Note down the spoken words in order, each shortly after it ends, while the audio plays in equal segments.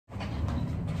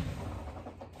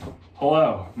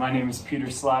Hello, my name is Peter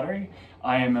Slattery.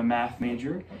 I am a math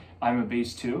major. I'm a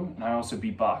bass too, and I also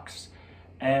beatbox.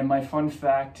 And my fun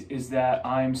fact is that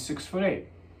I'm 6'8".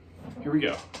 Here we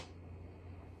go.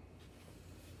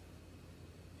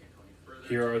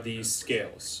 Here are the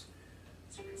scales.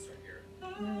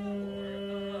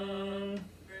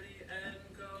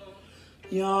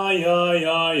 Ya ya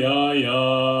ya ya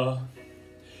ya.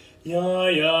 Ya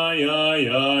ya ya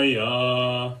ya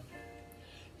ya.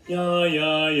 Ya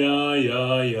ya ya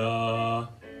ya ya.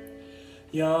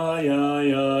 Ya ya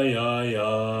ya ya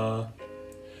ya.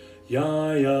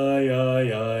 Ya ya ya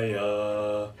ya ya.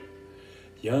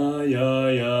 Ya ya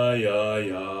ya ya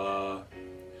ya.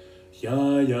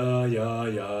 Ya ya ya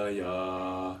ya ya.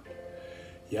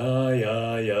 Ya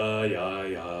ya ya ya ya.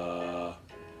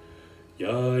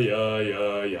 Ya ya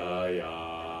ya ya ya.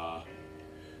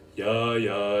 Ya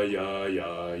ya ya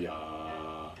ya ya.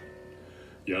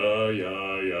 Yeah,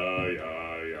 yeah, yeah,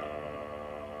 yeah,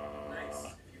 yeah.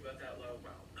 Nice. If you got that low,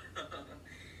 wow.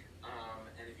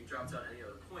 And if you dropped out any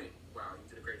other point, wow, you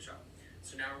did a great job.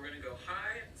 So now we're going to go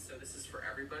high. So this is for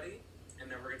everybody. And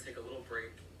then we're going to take a little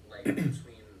break, like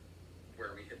between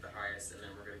where we hit the highest. And then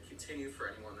we're going to continue for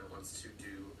anyone that wants to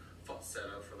do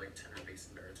falsetto for like tenor, bass,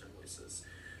 and baritone voices.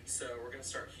 So we're going to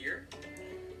start here.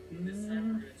 This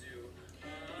time we're going to do...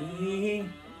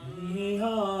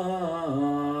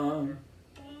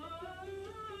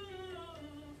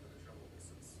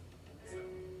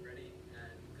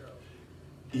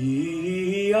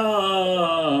 Ia,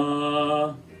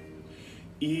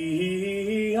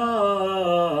 ia,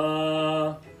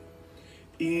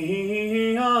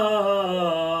 ia,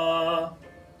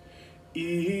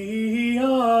 ia, ia,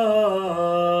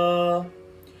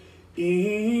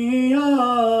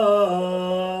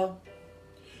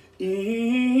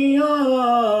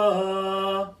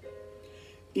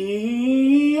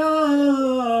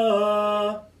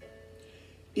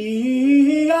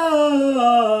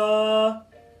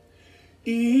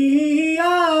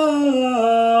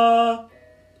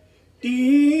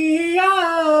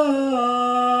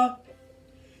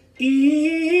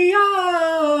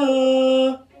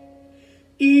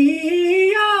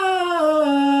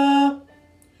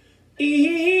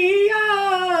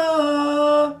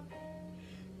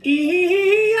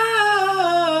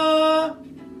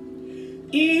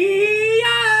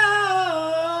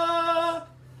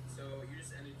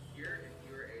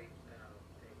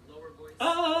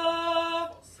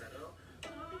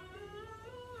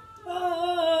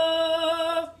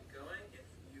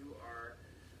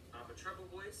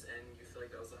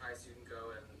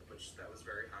 that was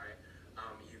very high.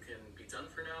 You can be done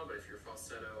for now, but if you're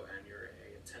falsetto and you're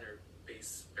a tenor,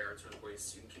 bass, baritone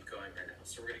voice, you can keep going right now.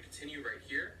 So we're going to continue right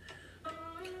here.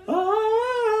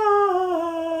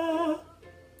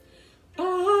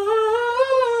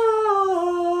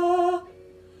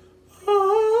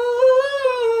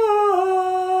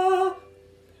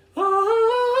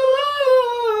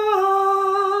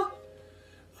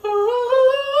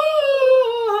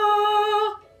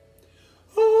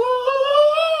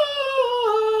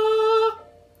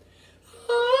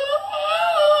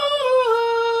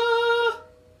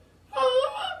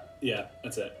 Yeah,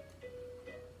 that's it.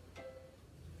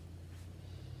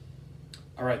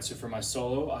 Alright, so for my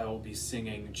solo, I will be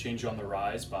singing Change on the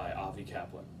Rise by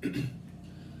A-cappella.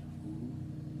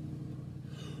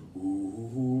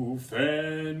 Ooh,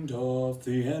 fend off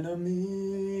the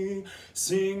enemy,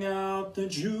 sing out the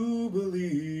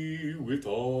jubilee, with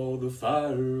all the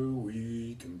fire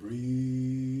we can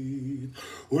breathe.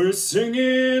 We're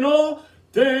singing, oh,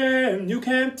 then you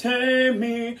can't tame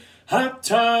me. High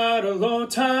tide or low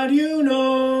tide, you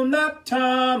know, nap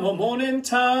time or morning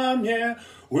time, yeah.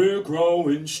 We're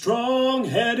growing strong,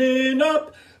 heading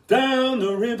up, down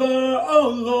the river, oh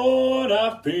Lord.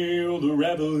 I feel the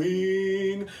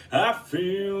reveling, I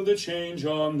feel the change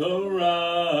on the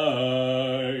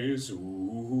rise.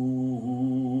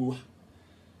 Ooh.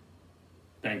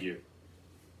 Thank you.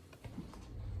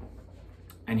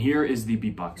 And here is the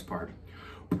beatbox part.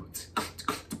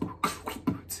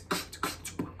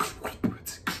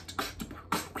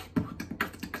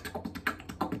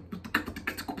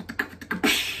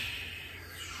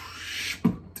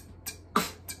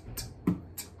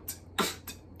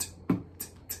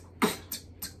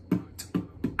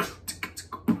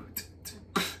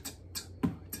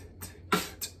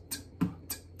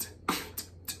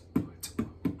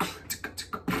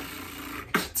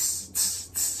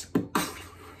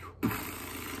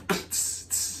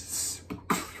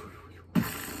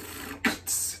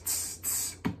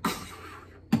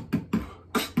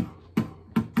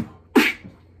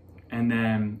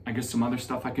 some other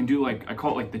stuff. I can do like, I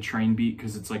call it like the train beat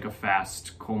because it's like a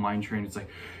fast coal mine train. It's like,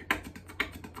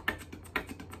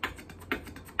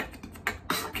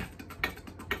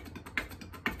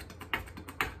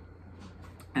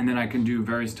 and then I can do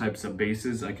various types of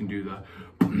basses. I can do the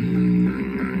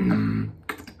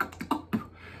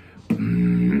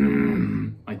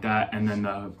like that, and then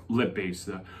the lip bass,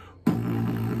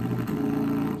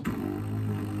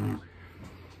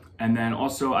 and then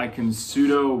also I can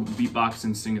pseudo beatbox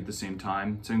and sing at the same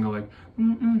time. So I can go like,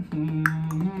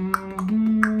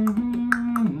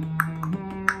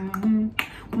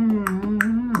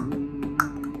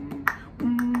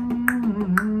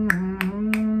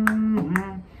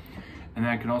 and then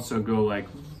I can also go like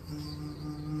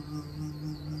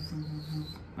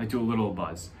do a little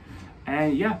buzz.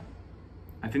 And yeah,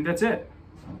 I think that's it.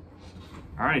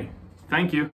 All right, thank you.